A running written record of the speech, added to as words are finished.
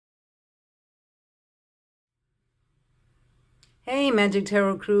Hey Magic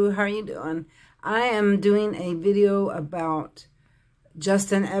Tarot crew, how are you doing? I am doing a video about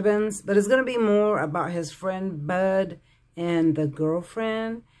Justin Evans, but it's going to be more about his friend Bud and the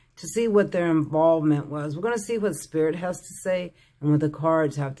girlfriend to see what their involvement was. We're going to see what Spirit has to say and what the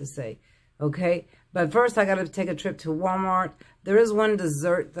cards have to say, okay? But first, I got to take a trip to Walmart. There is one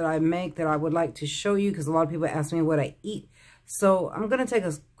dessert that I make that I would like to show you because a lot of people ask me what I eat. So I'm going to take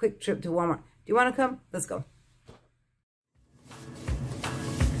a quick trip to Walmart. Do you want to come? Let's go.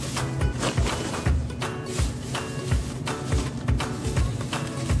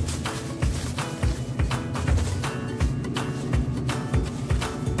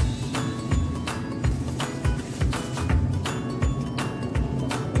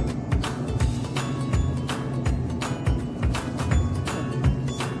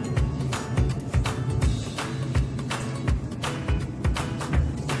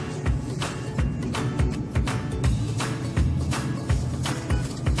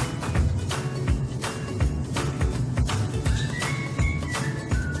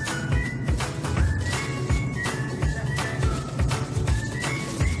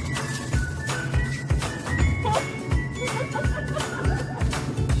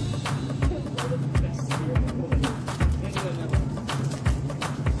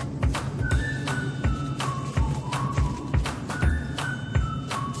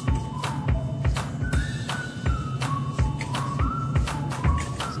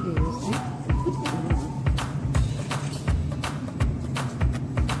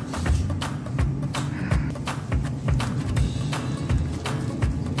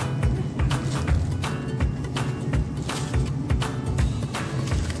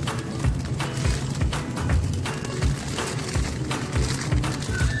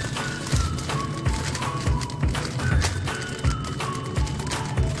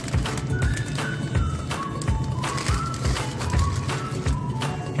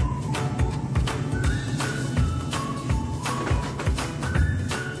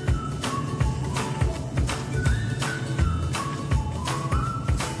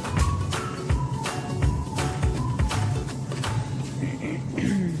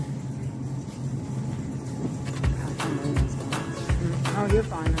 Oh, you're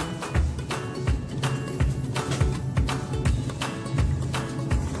fine now.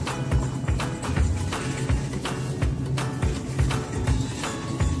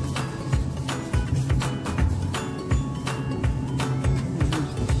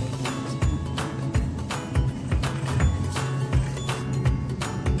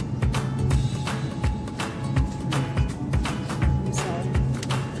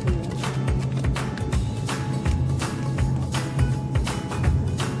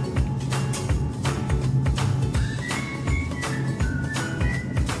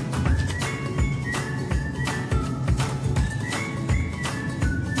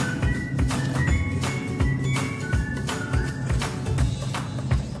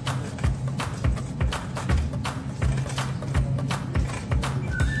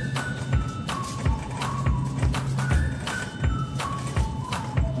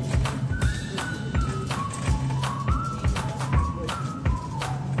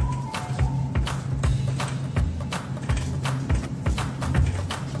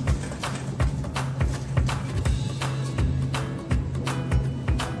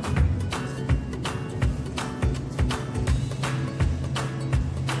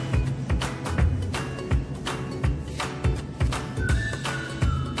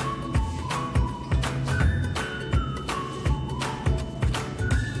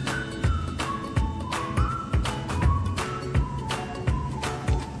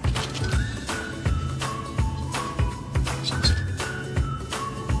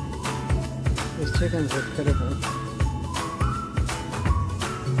 These chickens are pitiful.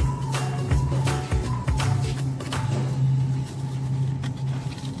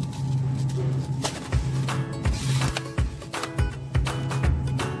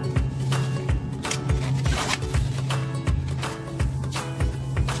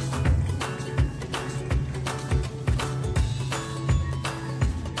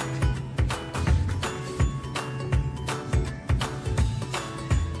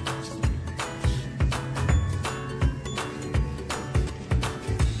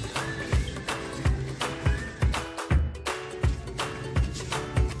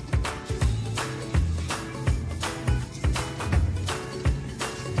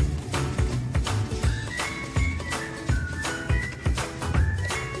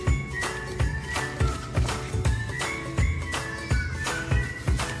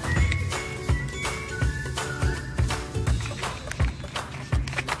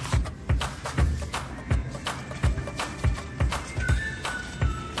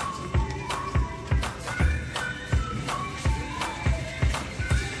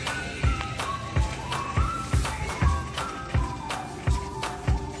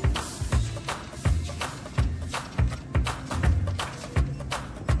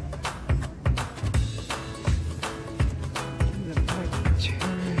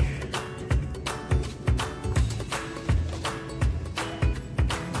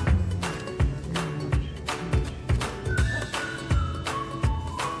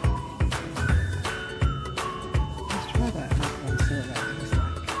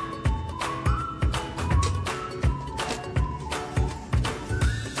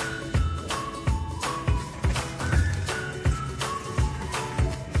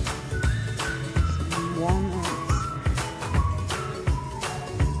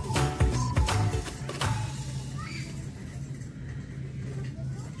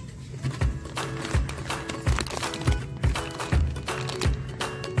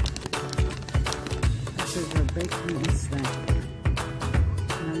 What's that?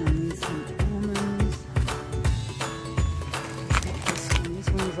 I'm gonna need some almonds. This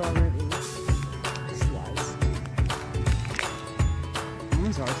one's already sliced.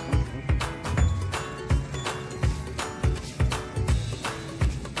 Almonds are expensive.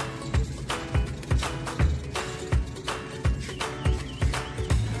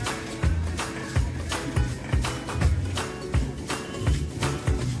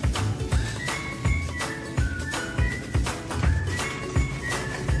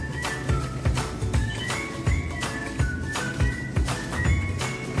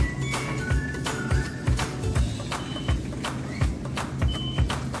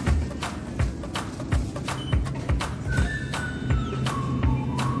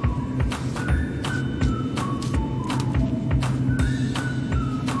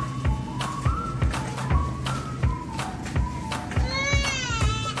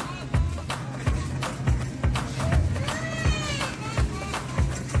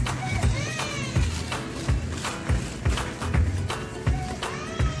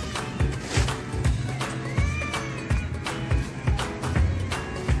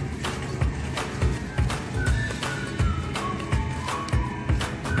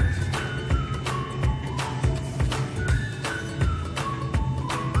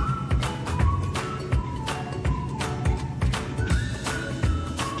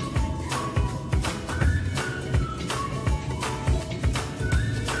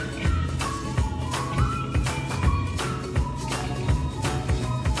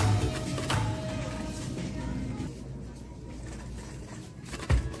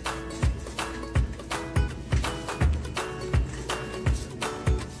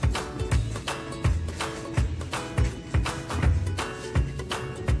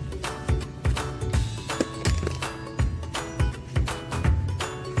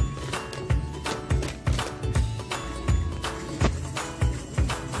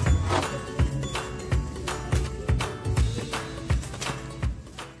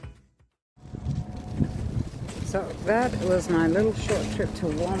 So that was my little short trip to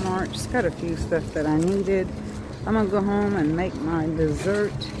Walmart. Just got a few stuff that I needed. I'm gonna go home and make my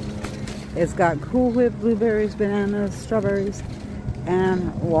dessert. It's got Cool Whip, blueberries, bananas, strawberries,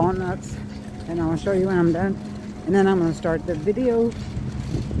 and walnuts. And I'll show you when I'm done. And then I'm gonna start the video,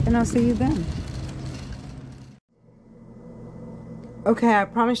 and I'll see you then. Okay, I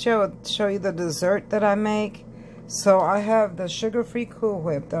promised you I would show you the dessert that I make. So I have the sugar-free Cool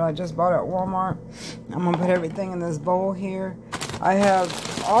Whip that I just bought at Walmart. I'm going to put everything in this bowl here. I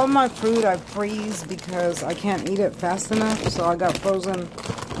have all my fruit I freeze because I can't eat it fast enough. So I got frozen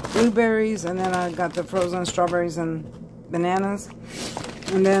blueberries, and then I got the frozen strawberries and bananas.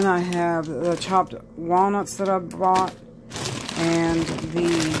 And then I have the chopped walnuts that I bought. And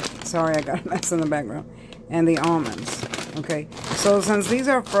sorry, I got a mess in the background. And the almonds. Okay, so since these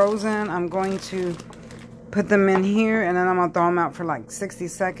are frozen, I'm going to put them in here, and then I'm gonna throw them out for like 60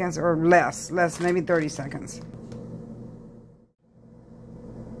 seconds or less, maybe 30 seconds.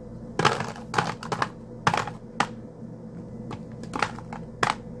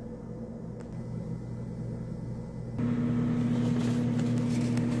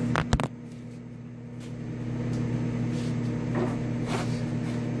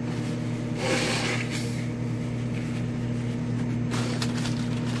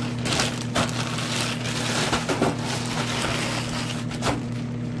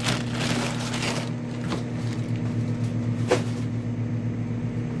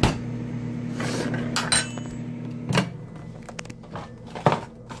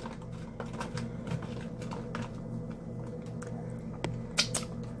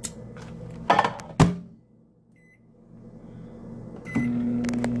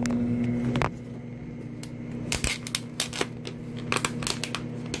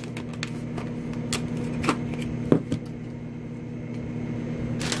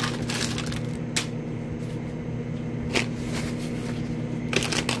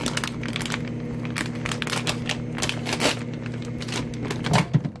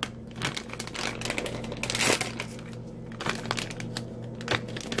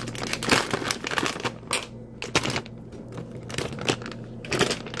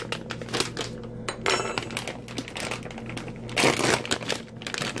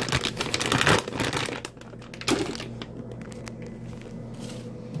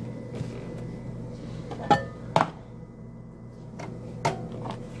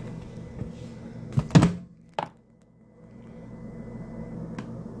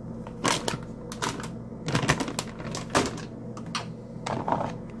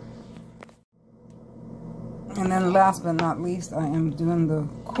 And then last but not least, I am doing the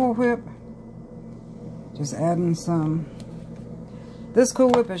Cool Whip. Just adding some. This Cool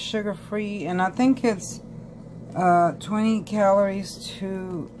Whip is sugar-free, and I think it's 20 calories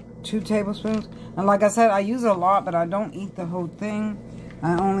to 2 tablespoons. And like I said, I use a lot, but I don't eat the whole thing.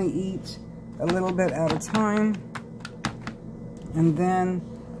 I only eat a little bit at a time. And then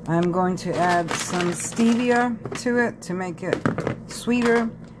I'm going to add some stevia to it to make it sweeter.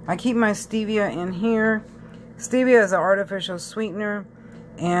 I keep my stevia in here. Stevia is an artificial sweetener,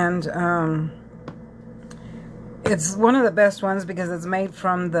 and it's one of the best ones because it's made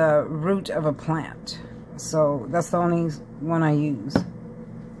from the root of a plant. So that's the only one I use.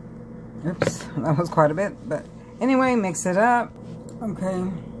 Oops, that was quite a bit. But anyway, mix it up. Okay,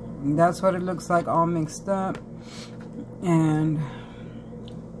 that's what it looks like all mixed up. And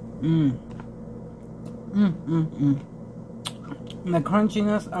the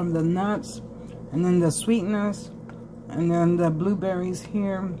crunchiness of the nuts, and then the sweetness, and then the blueberries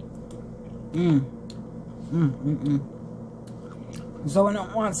here. So when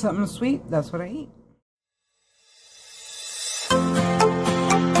I want something sweet, that's what I eat.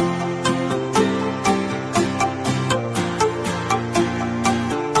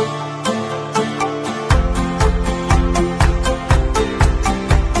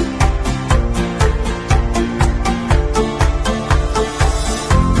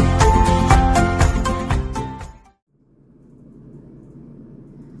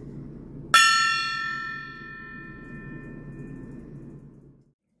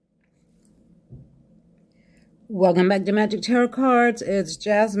 Welcome back to Magic Tarot Cards. It's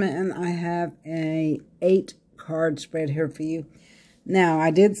Jasmine, and I have a 8 card spread here for you. Now,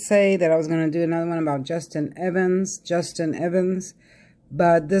 I did say that I was going to do another one about Justin Evans,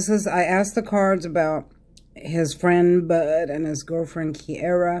 but this is, I asked the cards about his friend Bud and his girlfriend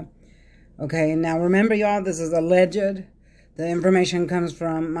Kiera. Okay, now remember y'all, this is alleged. The information comes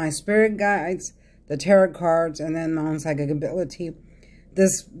from my spirit guides, the tarot cards, and then my own psychic ability.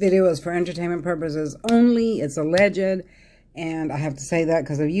 This video is for entertainment purposes only. It's alleged, and I have to say that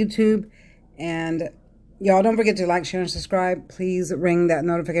because of YouTube. And y'all don't forget to like, share, and subscribe. Please ring that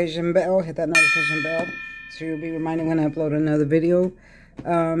notification bell. Hit that notification bell so you'll be reminded when I upload another video.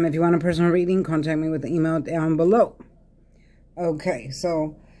 If you want a personal reading, contact me with the email down below. Okay,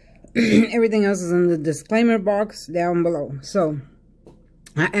 so everything else is in the disclaimer box down below. So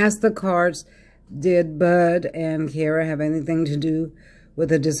I asked the cards, did Bud and Kiera have anything to do with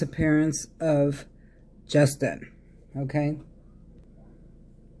the disappearance of Justin? Okay.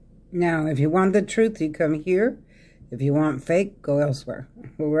 Now, if you want the truth, you come here. If you want fake, go elsewhere.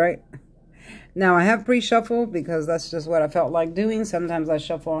 All right. Now, I have pre-shuffled because that's just what I felt like doing. Sometimes I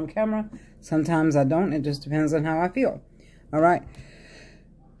shuffle on camera. Sometimes I don't. It just depends on how I feel. All right.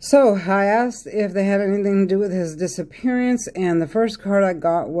 So, I asked if they had anything to do with his disappearance, and the first card I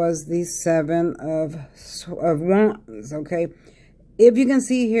got was the 7 of Wands, okay? If you can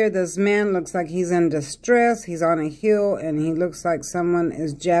see here, this man looks like he's in distress. He's on a hill, and he looks like someone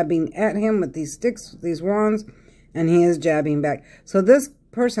is jabbing at him with these sticks, these wands, and he is jabbing back. So this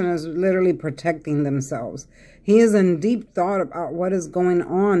person is literally protecting themselves. He is in deep thought about what is going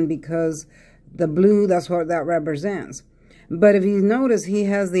on because the blue, that's what that represents. But if you notice, he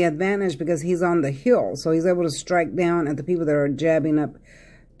has the advantage because he's on the hill. So he's able to strike down at the people that are jabbing up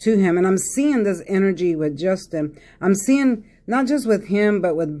to him. And I'm seeing this energy with Justin. I'm seeing not just with him,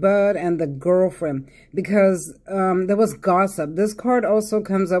 but with Bud and the girlfriend. Because there was gossip. This card also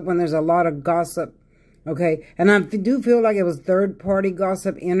comes up when there's a lot of gossip. Okay. And I do feel like it was third-party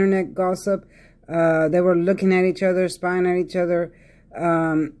gossip, internet gossip. They were looking at each other, spying at each other.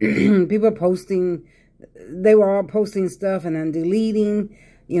 People posting... They were all posting stuff and then deleting,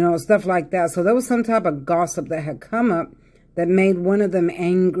 you know, stuff like that. So there was some type of gossip that had come up that made one of them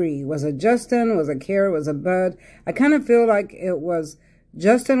angry. Was it Justin? Was it Kiera? Was it Bud? I kind of feel like it was,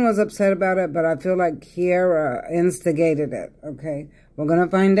 Justin was upset about it, but I feel like Kiera instigated it. Okay, we're going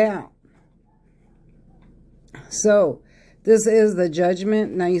to find out. So this is the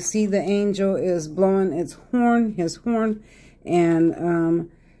Judgment. Now you see the angel is blowing its horn, his horn,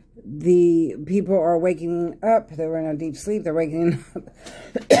 and the people are waking up. They were in a deep sleep. They're waking up.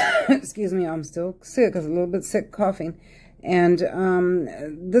 Excuse me, I'm still sick. I was a little bit sick, coughing. And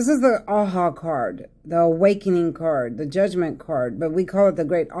this is the aha card, the awakening card, the judgment card. But we call it the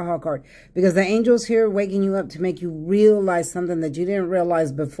great aha card because the angel's here waking you up to make you realize something that you didn't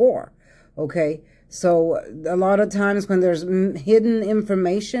realize before. Okay, so a lot of times when there's hidden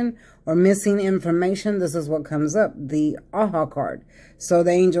information or missing information, this is what comes up, the aha card. So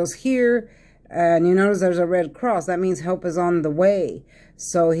the angel's here And you notice there's a red cross. That means help is on the way.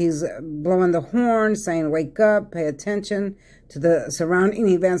 So he's blowing the horn, saying, wake up, pay attention to the surrounding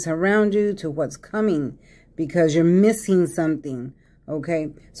events around you, to what's coming, because you're missing something. Okay,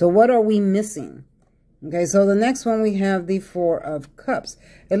 so what are we missing? Okay, so the next one we have the Four of Cups.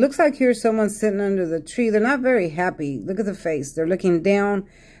 It looks like here's someone sitting under the tree. They're not very happy. Look at the face. They're looking down.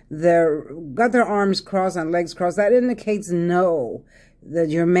 They're got their arms crossed and legs crossed. That indicates no, that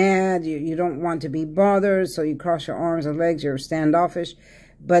you're mad. You don't want to be bothered, so you cross your arms and legs. You're standoffish.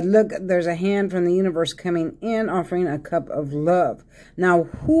 But look, there's a hand from the universe coming in, offering a cup of love. Now,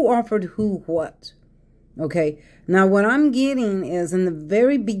 who offered who what? Okay, now what I'm getting is in the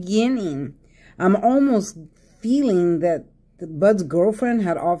very beginning, I'm almost feeling that Bud's girlfriend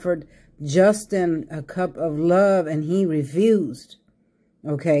had offered Justin a cup of love and he refused.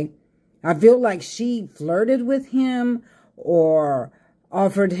 Okay, I feel like she flirted with him or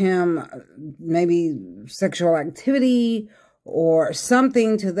offered him maybe sexual activity or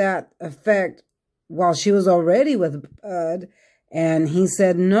something to that effect while she was already with Bud, and he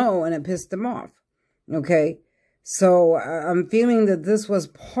said no, and it pissed him off. Okay, so I'm feeling that this was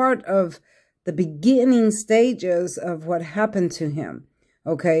part of the beginning stages of what happened to him.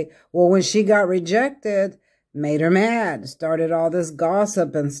 Okay, well, when she got rejected, made her mad, started all this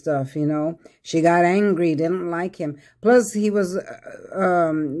gossip and stuff, you know. She got angry, didn't like him. Plus, he was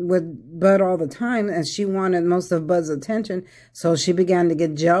with Bud all the time, and she wanted most of Bud's attention, so she began to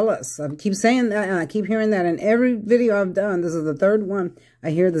get jealous. I keep saying that, and I keep hearing that in every video I've done. This is the third one. I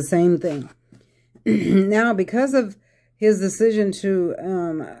hear the same thing. Now, because of his decision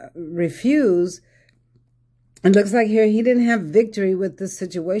to refuse, it looks like here he didn't have victory with this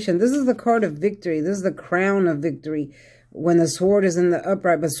situation. This is the card of victory. This is the crown of victory when the sword is in the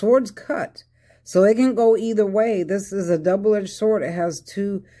upright. But swords cut, so it can go either way. This is a double-edged sword. It has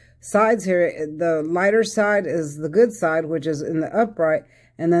two sides here. The lighter side is the good side, which is in the upright.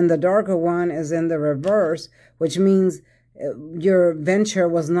 And then the darker one is in the reverse, which means your venture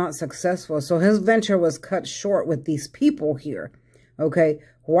was not successful. So his venture was cut short with these people here. Okay,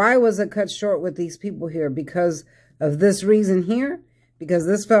 why was it cut short with these people here? Because of this reason here? Because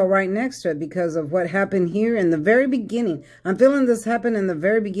this fell right next to it. Because of what happened here in the very beginning. I'm feeling this happened in the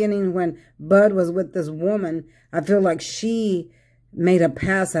very beginning when Bud was with this woman. I feel like she made a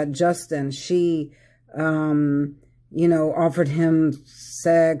pass at Justin. She, you know, offered him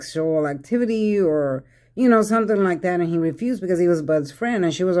sexual activity or, you know, something like that. And he refused because he was Bud's friend.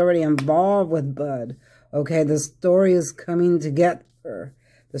 And she was already involved with Bud. Okay, the story is coming together.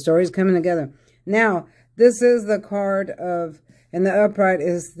 The story is coming together. Now, this is the card of, and the upright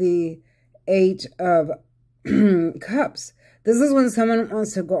is the Eight of Cups. This is when someone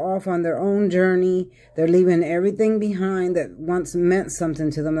wants to go off on their own journey. They're leaving everything behind that once meant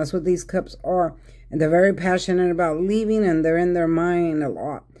something to them. That's what these cups are. And they're very passionate about leaving, and they're in their mind a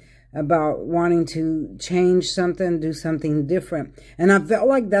lot about wanting to change something, do something different. And I felt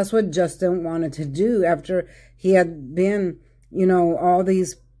like that's what Justin wanted to do after he had been, you know,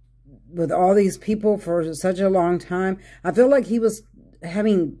 with all these people for such a long time. I feel like he was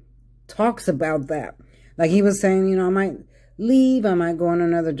having talks about that. Like he was saying, you know, I might leave, I might go in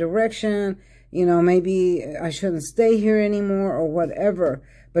another direction, you know, maybe I shouldn't stay here anymore or whatever.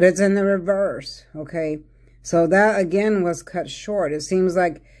 But it's in the reverse, okay? So that, again, was cut short. It seems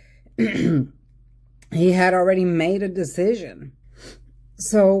like he had already made a decision.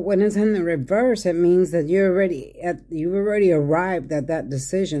 So when it's in the reverse, it means that you've already arrived at that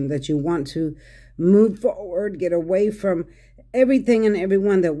decision, that you want to move forward, get away from everything and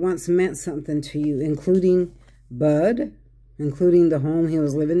everyone that once meant something to you, including Bud, including the home he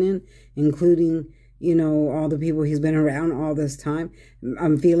was living in, including, you know, all the people he's been around all this time.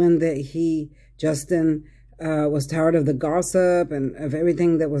 I'm feeling that Justin was tired of the gossip and of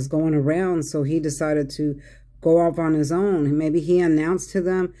everything that was going around, so he decided to go off on his own. Maybe he announced to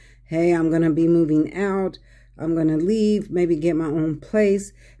them, hey, I'm going to be moving out. I'm going to leave, maybe get my own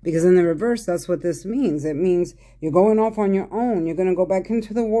place. Because in the reverse, that's what this means. It means you're going off on your own. You're going to go back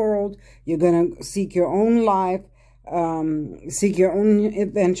into the world. You're going to seek your own life, seek your own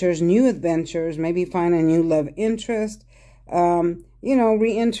adventures, new adventures, maybe find a new love interest, you know,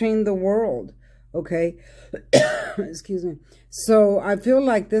 re-entering the world. Okay. Excuse me. So I feel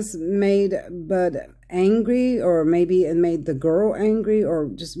like this made Bud angry, or maybe it made the girl angry, or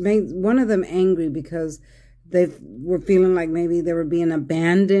just made one of them angry because they were feeling like maybe they were being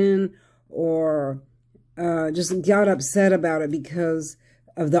abandoned, or just got upset about it because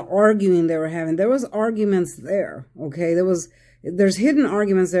of the arguing they were having. There was arguments there, okay? There's hidden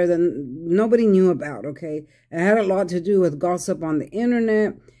arguments there that nobody knew about, okay? It had a lot to do with gossip on the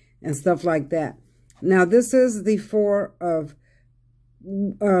internet, and stuff like that. Now, this is the Four of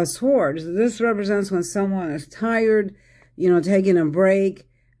Swords. This represents when someone is tired, you know, taking a break,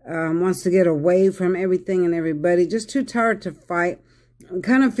 wants to get away from everything and everybody, just too tired to fight,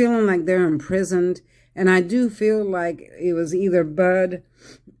 kind of feeling like they're imprisoned. And I do feel like it was either Bud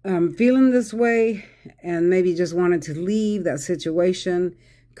feeling this way and maybe just wanted to leave that situation.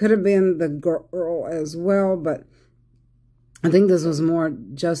 Could have been the girl as well, but I think this was more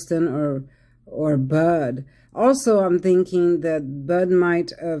Justin or Bud. Also, I'm thinking that Bud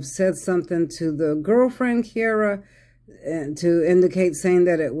might have said something to the girlfriend, Kiara, to indicate saying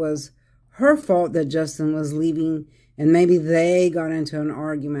that it was her fault that Justin was leaving, and maybe they got into an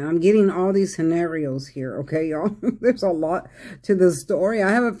argument. I'm getting all these scenarios here, okay, y'all? There's a lot to the story.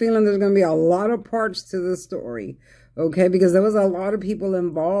 I have a feeling there's going to be a lot of parts to the story, okay, because there was a lot of people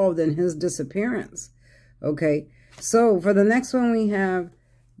involved in his disappearance, okay? So, for the next one, we have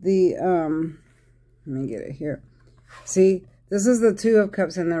the, let me get it here. See, this is the Two of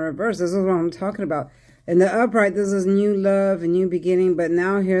Cups in the reverse. This is what I'm talking about. In the upright, this is new love, a new beginning. But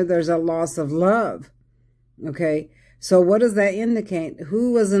now here, there's a loss of love. Okay. So what does that indicate?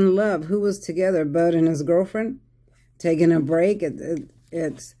 Who was in love? Who was together? Bud and his girlfriend? Taking a break.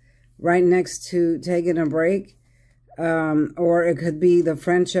 It's right next to taking a break. Or it could be the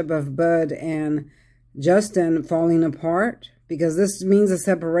friendship of Bud and Justin falling apart. Because this means a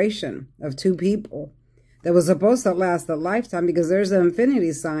separation of two people that was supposed to last a lifetime, because there's an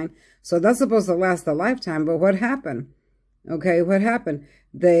infinity sign. So that's supposed to last a lifetime. But what happened? Okay, what happened?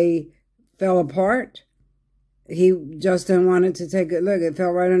 They fell apart. Justin wanted to take a look. It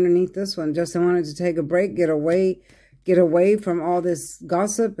fell right underneath this one. Justin wanted to take a break, get away from all this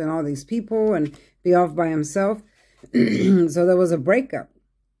gossip and all these people and be off by himself. So there was a breakup.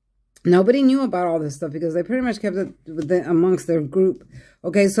 Nobody knew about all this stuff because they pretty much kept it amongst their group.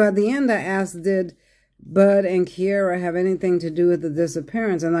 Okay, so at the end, I asked, did Bud and Kiara have anything to do with the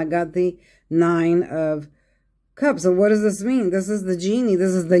disappearance? And I got the Nine of Cups. So what does this mean? This is the genie.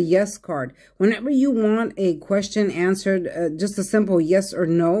 This is the yes card. Whenever you want a question answered, just a simple yes or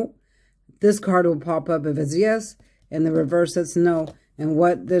no, this card will pop up if it's yes. And the reverse, it's no. And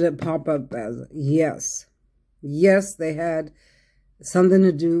what did it pop up as? Yes. Yes, they had something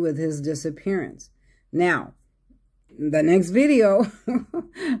to do with his disappearance. Now, the next video, I'm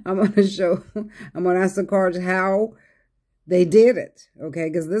going to ask the cards how they did it, okay?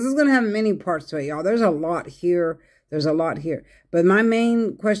 Because this is going to have many parts to it, y'all. There's a lot here. There's a lot here. But my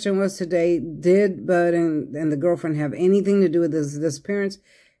main question was today, did Bud and the girlfriend have anything to do with this disappearance,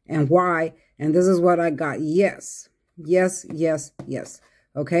 and why? And this is what I got. Yes. Yes, yes, yes.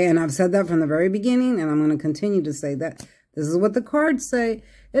 Okay, and I've said that from the very beginning, and I'm going to continue to say that. This is what the cards say.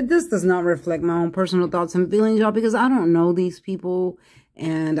 This does not reflect my own personal thoughts and feelings, y'all, because I don't know these people,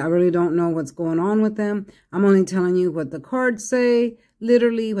 and I really don't know what's going on with them. I'm only telling you what the cards say,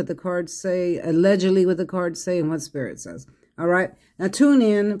 literally what the cards say, allegedly what the cards say, and what Spirit says. All right? Now, tune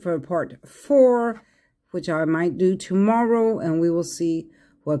in for part 4, which I might do tomorrow, and we will see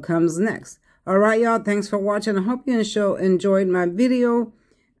what comes next. All right, y'all. Thanks for watching. I hope you enjoyed my video,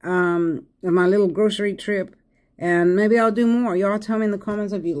 my little grocery trip. And maybe I'll do more. Y'all tell me in the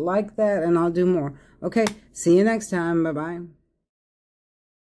comments if you like that, and I'll do more. Okay, see you next time. Bye-bye.